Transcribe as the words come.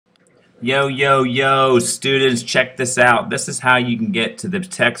Yo, yo, yo, students, check this out. This is how you can get to the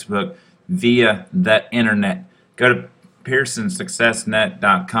textbook via the internet. Go to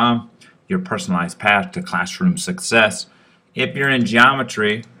pearsonsuccessnet.com, your personalized path to classroom success. If you're in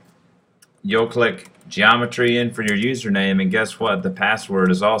geometry, you'll click geometry in for your username, and guess what? The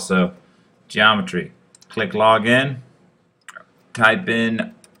password is also geometry. Click login, type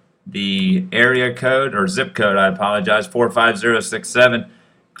in the area code or zip code, I apologize, 45067.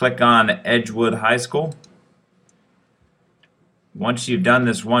 Click on Edgewood High School. Once you've done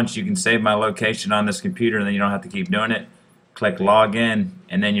this once, you can save my location on this computer and then you don't have to keep doing it. Click login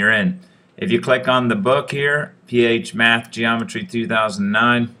and then you're in. If you click on the book here, PH Math Geometry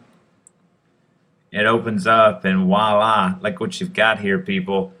 2009, it opens up and voila, like what you've got here,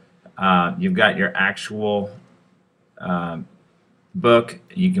 people. You've got your actual book.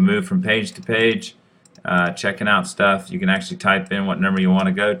 You can move from page to page, checking out stuff. You can actually type in what number you want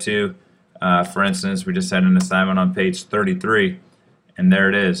to go to. For instance, we just had an assignment on page 33, and there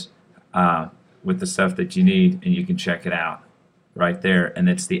it is with the stuff that you need, and you can check it out right there, and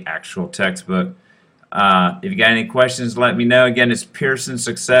it's the actual textbook. If you got any questions, let me know. Again, it's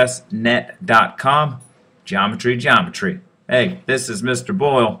pearsonsuccessnet.com. Geometry, geometry. Hey, this is Mr.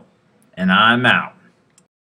 Boyle, and I'm out.